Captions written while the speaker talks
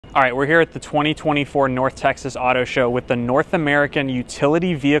All right, we're here at the 2024 North Texas Auto Show with the North American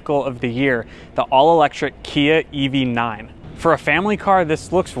Utility Vehicle of the Year, the all-electric Kia EV9. For a family car,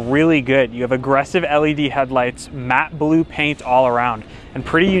 this looks really good. You have aggressive LED headlights, matte blue paint all around, and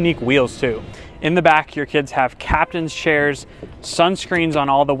pretty unique wheels too. In the back, your kids have captain's chairs, sunscreens on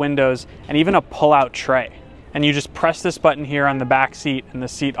all the windows, and even a pull-out tray. And you just press this button here on the back seat and the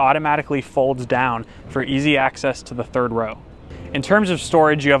seat automatically folds down for easy access to the third row. In terms of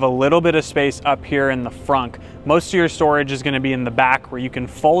storage, you have a little bit of space up here in the front. Most of your storage is going to be in the back where you can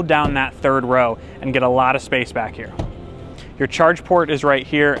fold down that third row and get a lot of space back here. Your charge port is right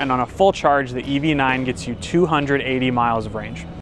here, and on a full charge, the EV9 gets you 280 miles of range.